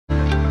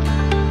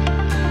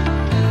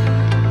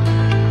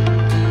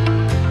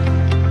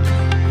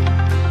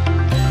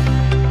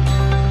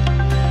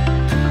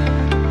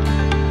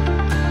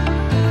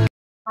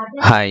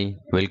Hi,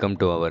 welcome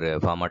to our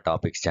Pharma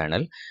Topics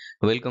channel.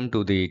 Welcome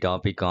to the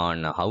topic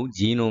on how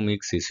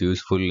genomics is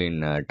useful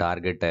in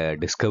target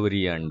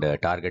discovery and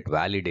target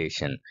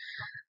validation.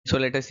 So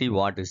let us see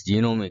what is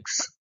genomics.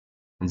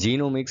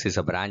 Genomics is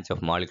a branch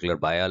of molecular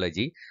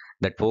biology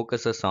that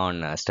focuses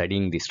on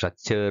studying the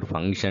structure,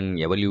 function,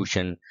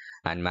 evolution,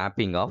 and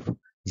mapping of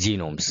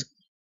genomes.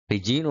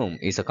 The genome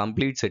is a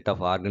complete set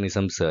of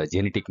organisms'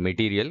 genetic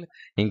material,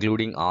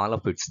 including all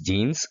of its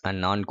genes and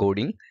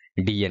non-coding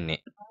DNA.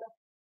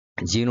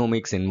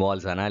 Genomics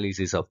involves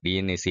analysis of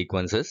DNA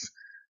sequences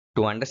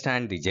to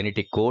understand the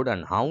genetic code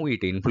and how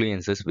it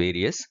influences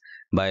various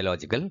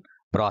biological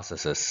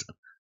processes.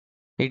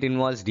 It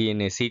involves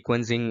DNA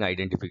sequencing,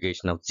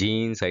 identification of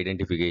genes,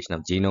 identification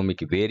of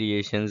genomic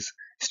variations,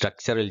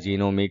 structural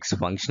genomics,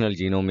 functional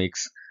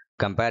genomics,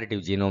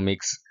 comparative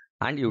genomics,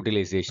 and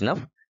utilization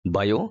of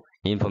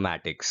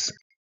bioinformatics.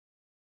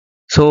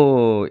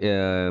 So,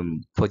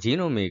 for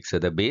genomics,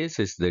 the base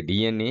is the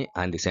DNA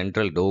and the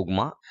central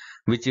dogma,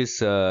 which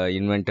is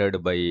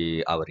invented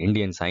by our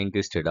Indian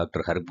scientist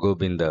Dr.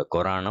 Hargobind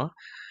Khorana.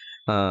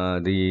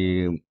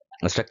 The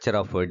structure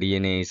of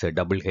DNA is a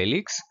double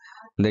helix.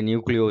 The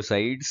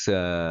nucleosides,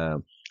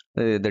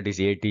 that is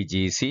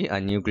ATGC,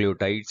 and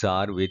nucleotides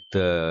are with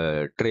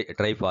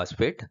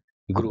triphosphate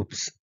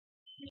groups.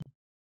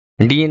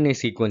 DNA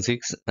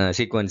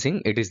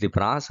sequencing, it is the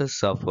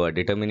process of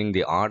determining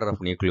the order of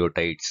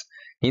nucleotides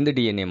in the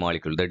DNA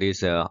molecule, that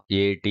is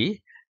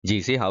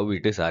ATGC, how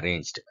it is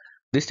arranged.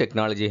 This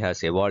technology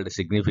has evolved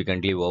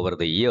significantly over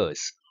the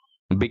years,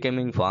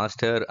 becoming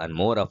faster and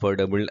more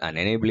affordable and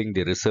enabling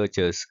the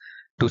researchers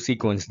to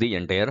sequence the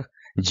entire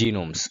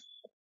genomes.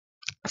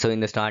 So in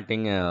the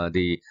starting,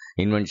 the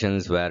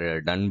inventions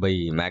were done by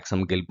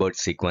Maxim Gilbert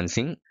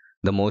sequencing,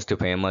 the most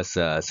famous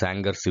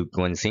Sanger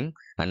sequencing,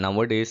 and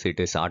nowadays it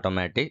is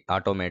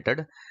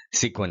automated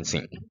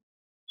sequencing.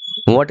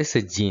 What is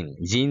a gene?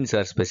 Genes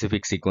are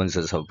specific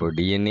sequences of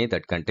DNA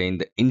that contain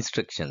the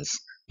instructions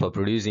for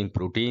producing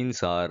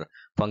proteins or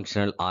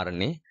functional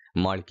RNA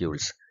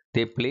molecules.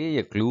 They play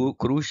a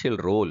crucial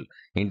role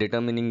in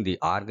determining the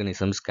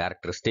organism's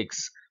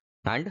characteristics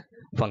and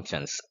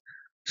functions.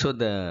 So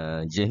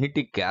the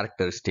genetic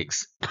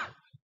characteristics,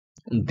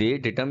 they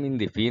determine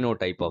the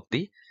phenotype of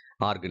the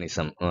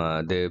organism.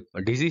 The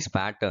disease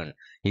pattern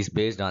is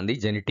based on the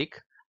genetic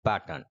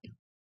pattern.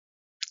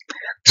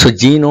 So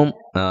the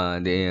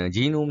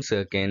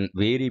genomes can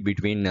vary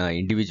between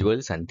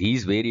individuals, and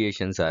these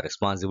variations are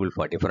responsible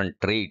for different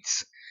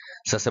traits,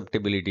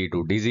 susceptibility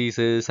to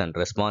diseases, and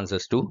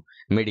responses to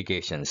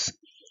medications.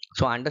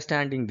 So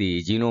understanding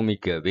the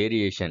genomic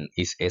variation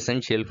is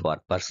essential for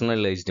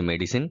personalized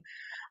medicine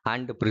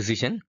and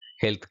precision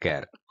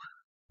healthcare.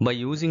 By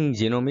using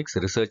genomics,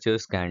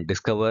 researchers can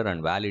discover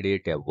and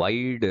validate a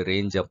wide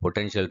range of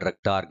potential drug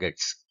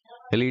targets,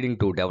 leading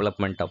to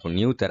development of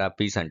new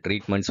therapies and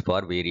treatments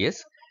for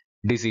various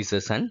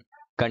diseases and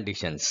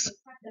conditions.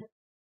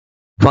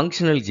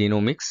 Functional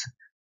genomics.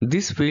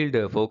 This field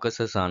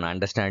focuses on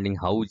understanding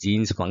how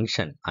genes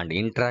function and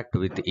interact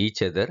with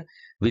each other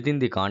within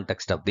the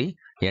context of the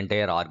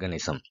entire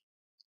organism.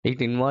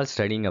 It involves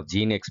studying of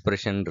gene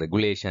expression,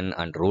 regulation,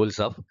 and roles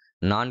of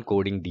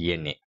non-coding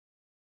DNA.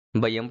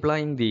 By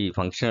employing the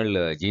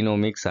functional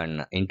genomics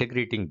and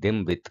integrating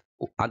them with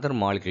other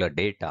molecular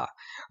data,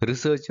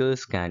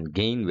 researchers can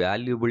gain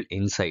valuable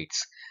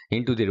insights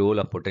into the role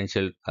of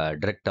potential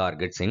drug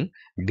targets in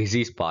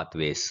disease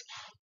pathways.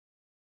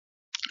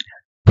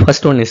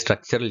 First one is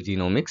structural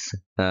genomics.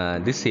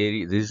 This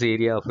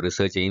area of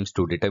research aims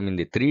to determine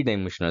the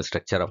three-dimensional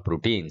structure of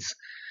proteins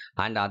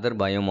and other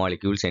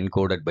biomolecules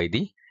encoded by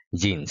the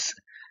genes.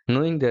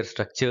 Knowing their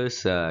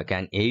structures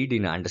can aid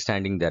in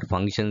understanding their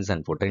functions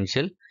and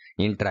potential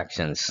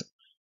interactions.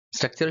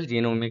 Structural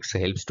genomics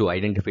helps to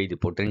identify the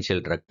potential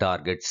drug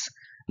targets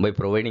by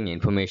providing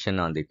information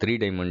on the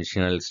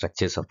three-dimensional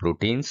structures of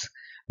proteins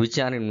which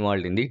are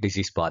involved in the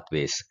disease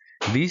pathways.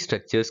 These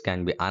structures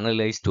can be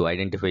analyzed to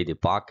identify the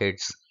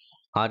pockets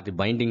or the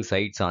binding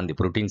sites on the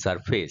protein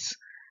surface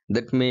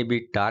that may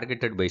be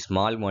targeted by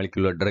small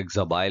molecular drugs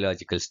or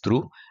biologicals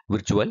through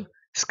virtual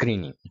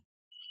screening.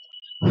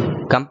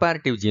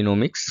 Comparative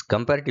genomics.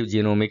 Comparative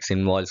genomics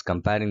involves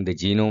comparing the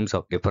genomes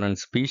of different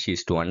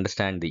species to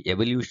understand the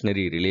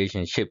evolutionary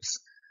relationships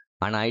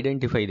and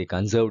identify the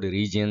conserved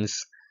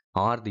regions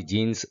or the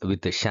genes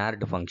with the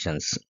shared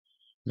functions.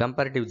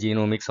 Comparative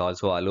genomics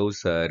also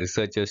allows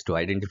researchers to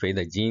identify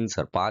the genes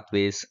or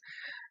pathways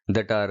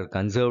that are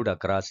conserved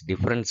across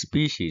different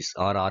species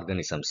or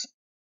organisms.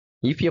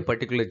 If a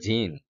particular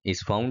gene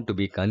is found to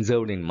be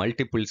conserved in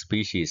multiple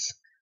species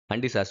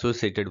and is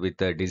associated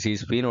with a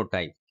disease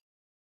phenotype,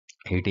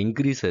 it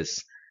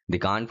increases the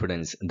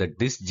confidence that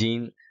this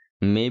gene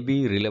may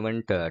be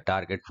relevant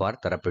target for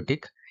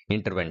therapeutic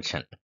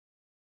intervention.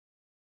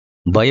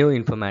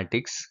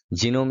 Bioinformatics.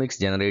 Genomics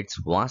generates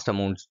vast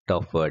amounts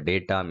of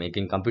data,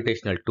 making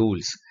computational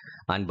tools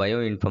and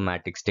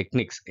bioinformatics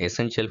techniques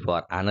essential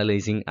for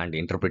analyzing and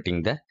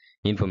interpreting the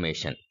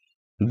information.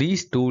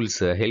 These tools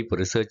help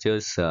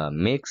researchers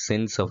make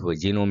sense of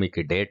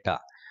genomic data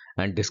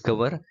and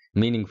discover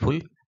meaningful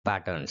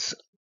patterns.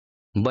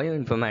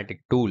 Bioinformatic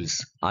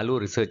tools allow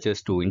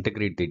researchers to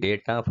integrate the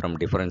data from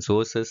different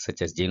sources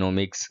such as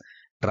genomics,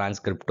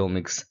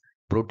 transcriptomics,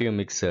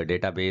 proteomics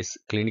database,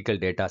 clinical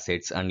data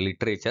sets, and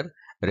literature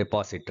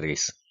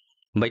repositories.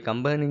 By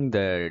combining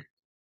the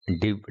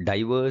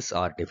diverse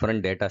or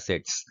different data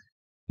sets,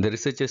 the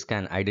researchers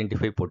can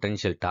identify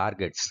potential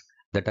targets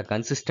that are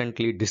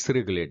consistently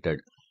dysregulated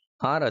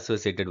or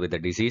associated with the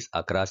disease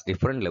across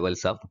different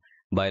levels of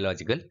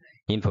biological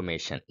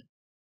information.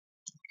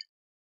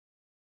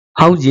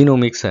 How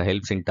genomics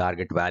helps in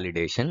target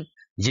validation?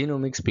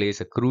 Genomics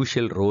plays a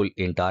crucial role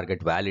in target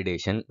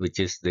validation, which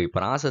is the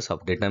process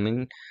of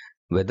determining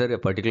whether a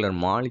particular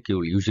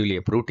molecule, usually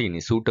a protein,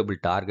 is suitable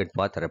target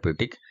for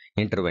therapeutic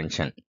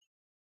intervention.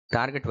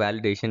 Target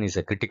validation is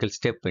a critical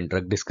step in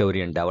drug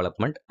discovery and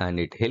development, and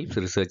it helps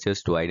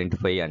researchers to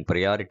identify and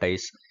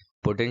prioritize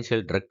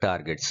potential drug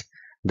targets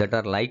that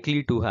are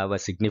likely to have a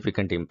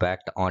significant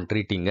impact on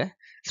treating a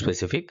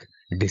specific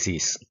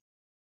disease.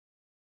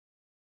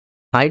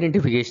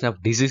 Identification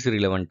of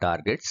disease-relevant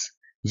targets.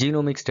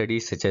 Genomic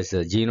studies such as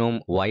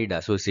genome-wide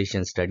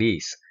association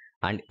studies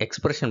and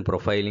expression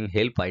profiling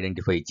help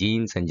identify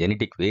genes and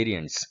genetic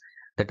variants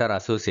that are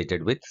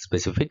associated with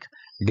specific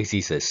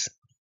diseases.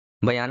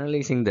 By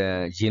analyzing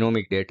the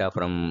genomic data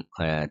from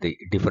the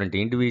different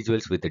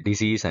individuals with the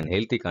disease and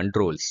healthy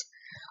controls,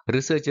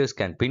 researchers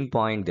can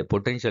pinpoint the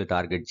potential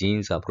target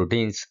genes or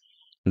proteins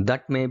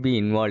that may be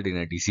involved in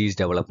a disease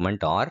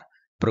development or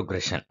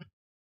progression.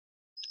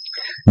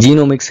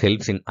 Genomics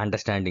helps in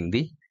understanding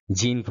the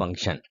gene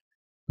function.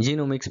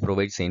 Genomics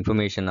provides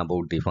information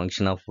about the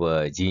function of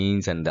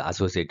genes and the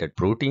associated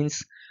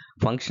proteins.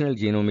 Functional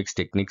genomics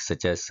techniques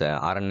such as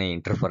RNA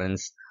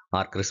interference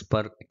or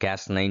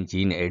CRISPR-Cas9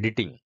 gene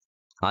editing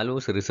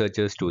allows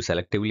researchers to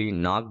selectively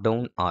knock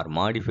down or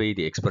modify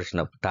the expression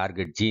of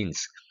target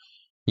genes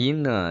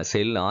in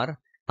cell or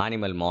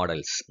animal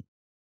models.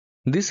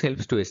 This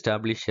helps to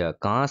establish a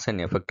cause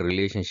and effect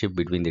relationship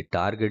between the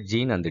target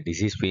gene and the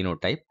disease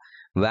phenotype,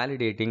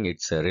 validating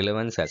its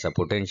relevance as a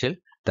potential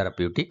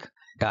therapeutic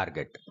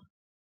target.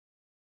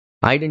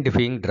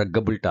 Identifying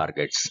druggable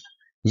targets.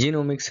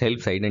 Genomics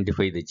helps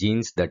identify the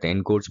genes that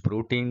encodes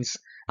proteins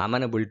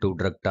amenable to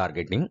drug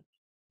targeting.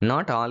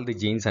 Not all the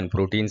genes and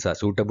proteins are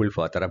suitable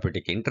for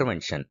therapeutic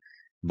intervention,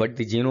 but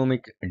the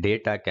genomic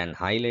data can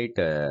highlight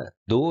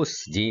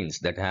those genes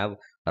that have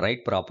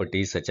right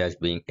properties such as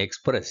being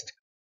expressed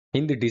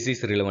in the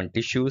disease-relevant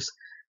tissues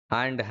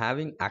and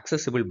having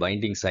accessible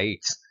binding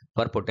sites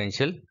for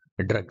potential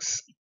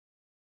drugs.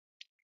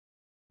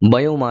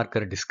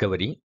 Biomarker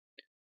discovery.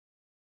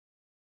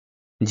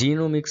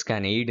 Genomics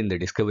can aid in the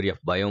discovery of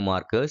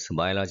biomarkers,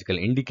 biological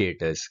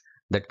indicators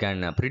that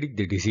can predict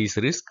the disease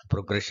risk,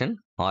 progression,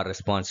 or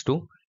response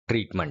to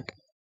treatment.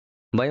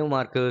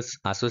 Biomarkers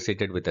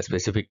associated with a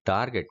specific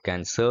target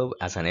can serve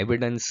as an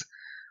evidence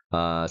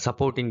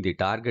supporting the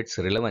target's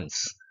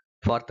relevance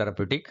for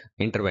therapeutic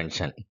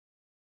intervention.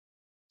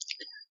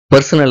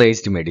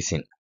 Personalized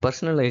medicine.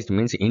 Personalized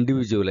means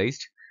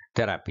individualized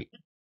therapy.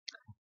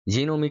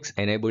 Genomics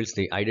enables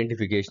the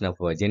identification of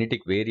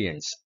genetic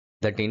variants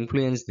that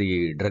influence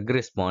the drug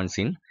response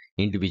in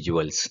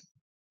individuals.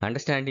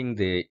 Understanding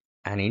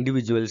an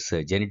individual's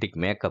genetic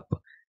makeup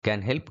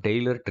can help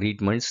tailor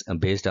treatments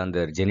based on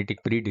their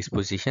genetic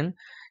predisposition,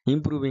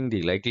 improving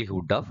the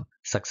likelihood of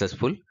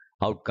successful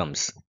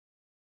outcomes.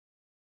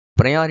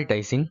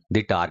 Prioritizing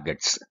the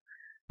targets.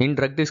 In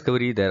drug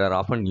discovery, there are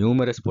often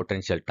numerous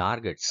potential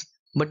targets,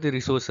 but the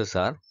resources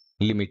are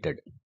limited.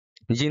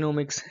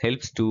 Genomics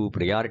helps to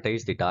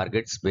prioritize the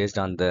targets based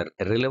on their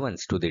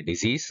relevance to the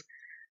disease,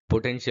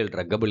 potential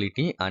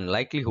druggability, and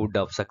likelihood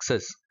of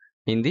success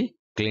in the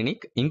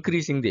clinic,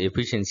 increasing the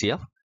efficiency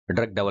of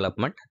drug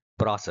development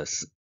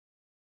process.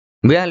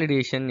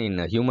 Validation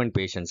in human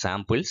patient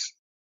samples.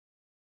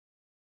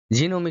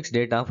 Genomics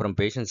data from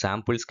patient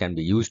samples can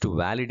be used to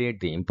validate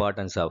the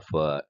importance of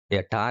a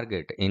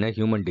target in a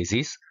human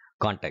disease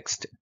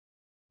context.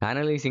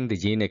 Analyzing the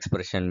gene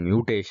expression,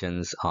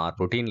 mutations, or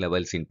protein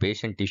levels in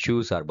patient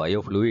tissues or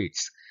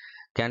biofluids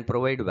can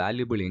provide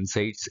valuable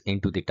insights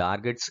into the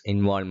target's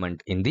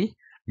involvement in the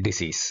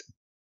disease.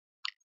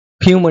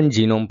 Human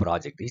Genome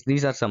Project.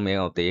 These are some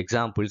of the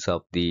examples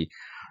of the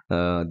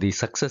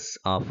success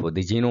of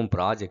the genome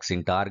projects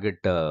in target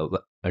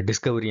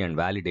discovery and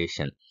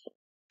validation.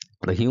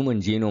 The Human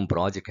Genome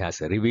Project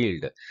has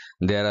revealed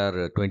there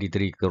are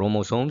 23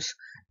 chromosomes,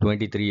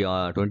 22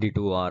 are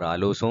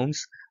allosomes,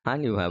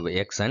 and you have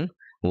X and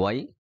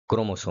Y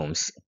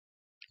chromosomes.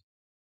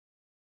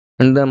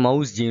 And the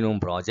Mouse Genome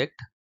Project.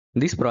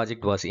 This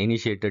project was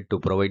initiated to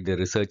provide the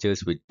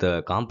researchers with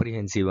a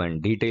comprehensive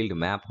and detailed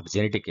map of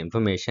genetic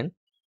information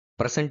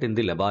present in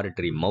the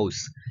laboratory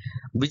mouse,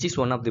 which is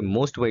one of the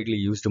most widely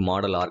used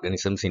model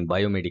organisms in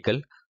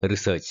biomedical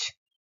research.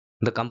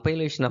 The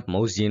compilation of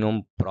Mouse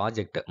Genome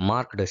Project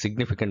marked a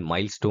significant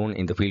milestone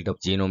in the field of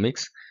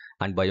genomics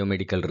and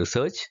biomedical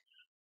research.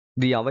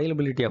 The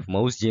availability of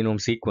mouse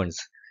genome sequence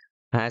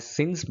has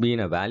since been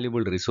a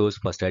valuable resource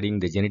for studying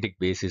the genetic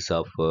basis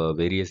of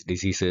various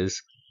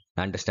diseases,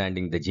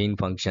 understanding the gene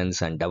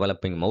functions, and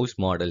developing mouse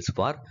models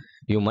for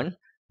human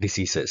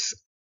diseases.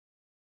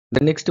 The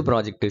next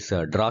project is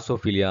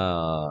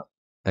Drosophila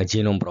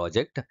Genome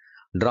Project.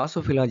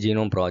 Drosophila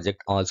Genome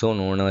Project, also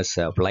known as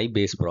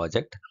Fly-based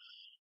Project,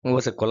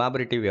 was a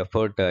collaborative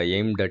effort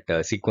aimed at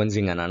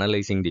sequencing and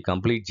analyzing the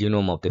complete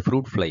genome of the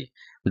fruit fly,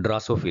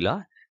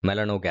 Drosophila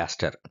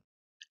melanogaster.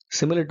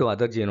 Similar to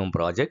other genome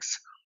projects,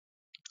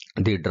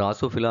 the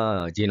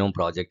Drosophila Genome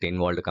Project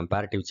involved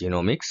comparative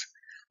genomics.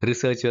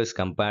 Researchers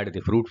compared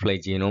the fruit fly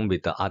genome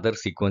with the other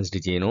sequenced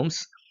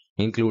genomes,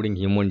 including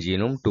human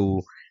genome,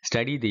 to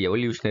study the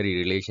evolutionary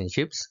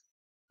relationships,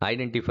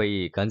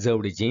 identify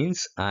conserved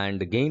genes,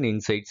 and gain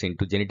insights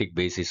into genetic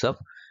basis of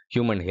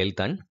human health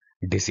and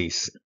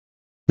disease.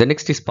 The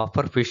next is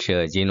pufferfish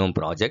genome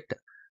project.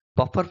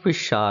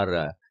 Pufferfish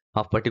are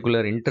of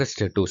particular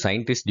interest to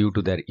scientists due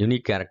to their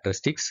unique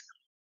characteristics,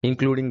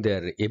 including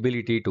their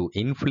ability to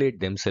inflate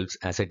themselves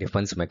as a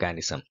defense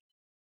mechanism.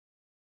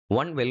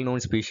 One well-known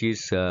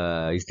species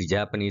is the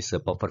Japanese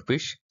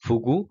pufferfish,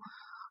 Fugu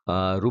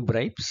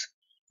rubripes.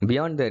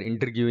 Beyond their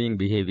intriguing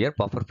behavior,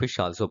 pufferfish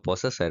also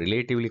possess a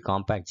relatively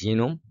compact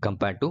genome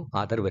compared to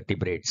other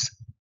vertebrates.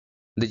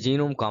 The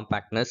genome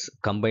compactness,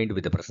 combined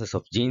with the presence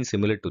of genes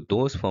similar to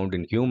those found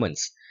in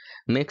humans,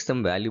 makes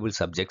them valuable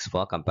subjects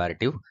for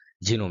comparative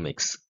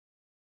genomics.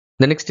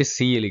 The next is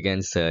C.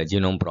 elegans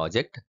Genome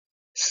Project.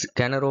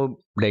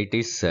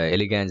 Canorhabditis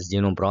elegans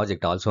Genome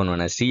Project, also known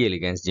as C.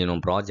 elegans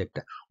Genome Project,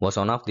 was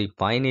one of the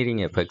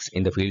pioneering efforts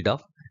in the field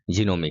of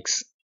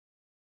genomics.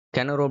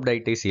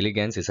 Canorhabditis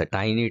elegans is a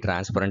tiny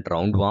transparent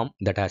roundworm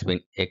that has been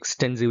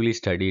extensively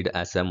studied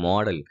as a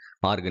model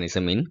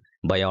organism in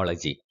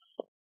biology.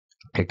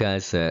 It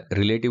has a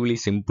relatively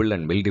simple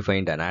and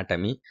well-defined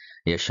anatomy,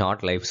 a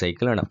short life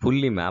cycle, and a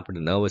fully mapped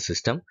nervous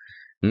system,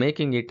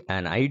 making it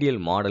an ideal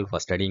model for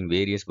studying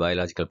various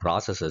biological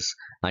processes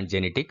and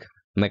genetic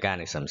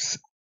mechanisms.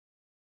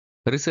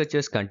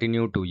 Researchers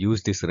continue to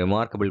use this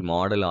remarkable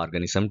model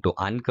organism to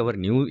uncover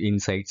new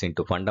insights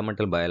into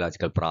fundamental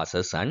biological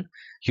process and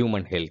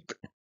human health.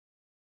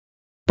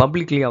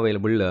 Publicly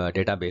available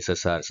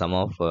databases are some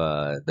of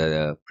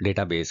the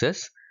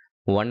databases.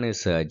 One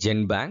is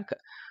GenBank,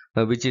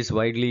 which is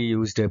widely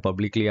used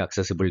publicly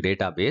accessible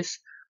database,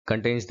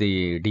 contains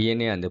the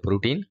DNA and the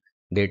protein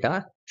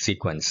data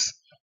sequence,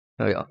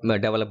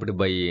 developed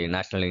by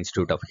National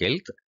Institute of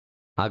Health.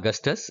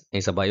 Augustus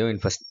is a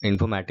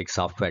bioinformatics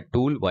software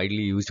tool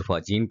widely used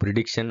for gene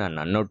prediction and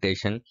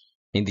annotation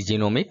in the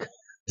genomic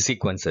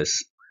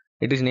sequences.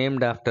 It is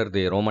named after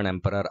the Roman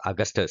Emperor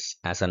Augustus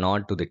as a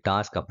nod to the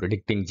task of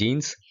predicting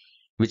genes,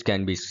 which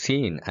can be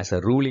seen as a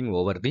ruling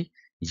over the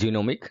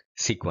genomic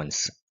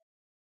sequence.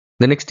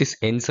 The next is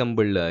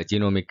Ensemble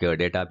Genomic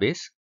Database.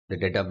 The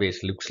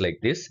database looks like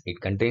this. It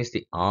contains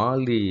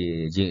all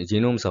the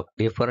genomes of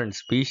different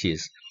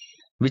species,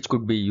 which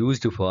could be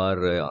used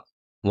for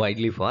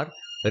widely for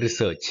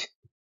research.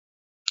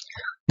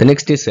 The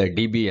next is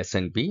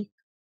DBSNP.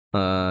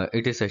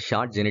 It is a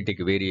short genetic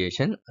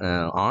variation.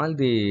 All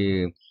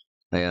the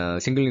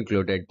single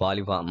nucleotide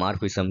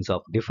polymorphisms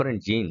of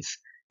different genes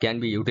can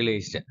be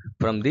utilized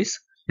from this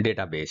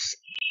database.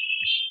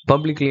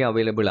 Publicly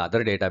available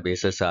other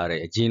databases are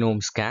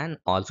Genome Scan,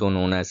 also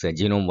known as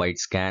genome-wide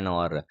scan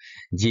or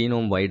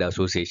genome-wide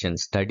association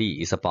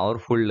study, is a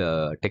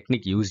powerful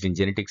technique used in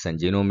genetics and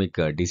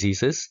genomic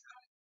diseases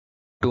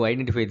to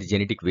identify the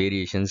genetic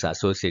variations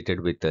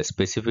associated with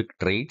specific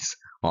traits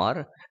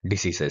or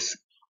diseases.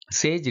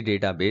 SAGE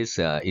database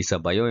is a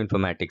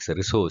bioinformatics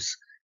resource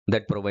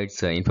that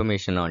provides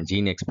information on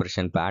gene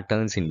expression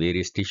patterns in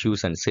various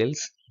tissues and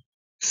cells.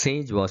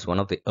 SAGE was one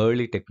of the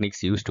early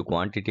techniques used to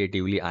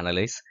quantitatively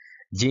analyze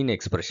gene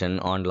expression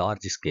on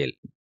large scale.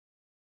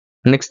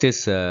 Next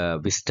is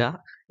VISTA.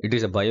 It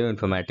is a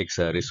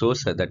bioinformatics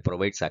resource that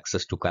provides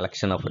access to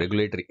collection of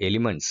regulatory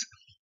elements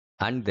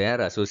and their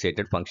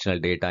associated functional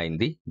data in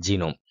the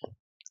genome.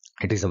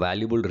 It is a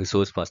valuable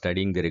resource for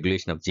studying the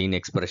regulation of gene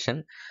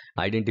expression,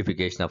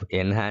 identification of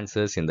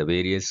enhancers in the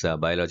various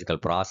biological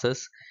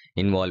process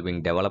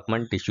involving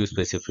development,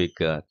 tissue-specific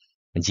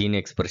gene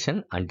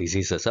expression, and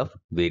diseases of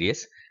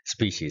various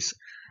species.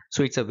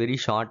 So it's a very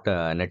short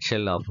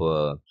nutshell of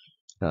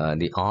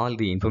all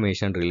the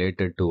information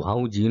related to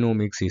how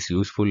genomics is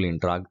useful in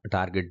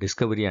target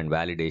discovery and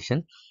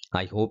validation.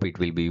 I hope it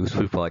will be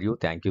useful for you.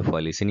 Thank you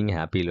for listening.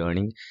 Happy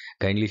learning.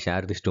 Kindly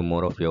share this to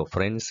more of your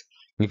friends.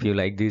 If you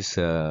like this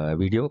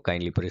video,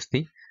 kindly press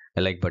the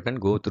like button.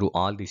 Go through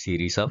all the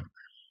series of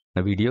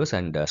videos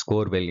and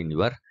score well in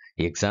your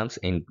exams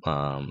in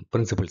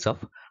principles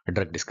of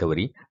drug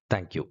discovery.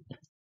 Thank you.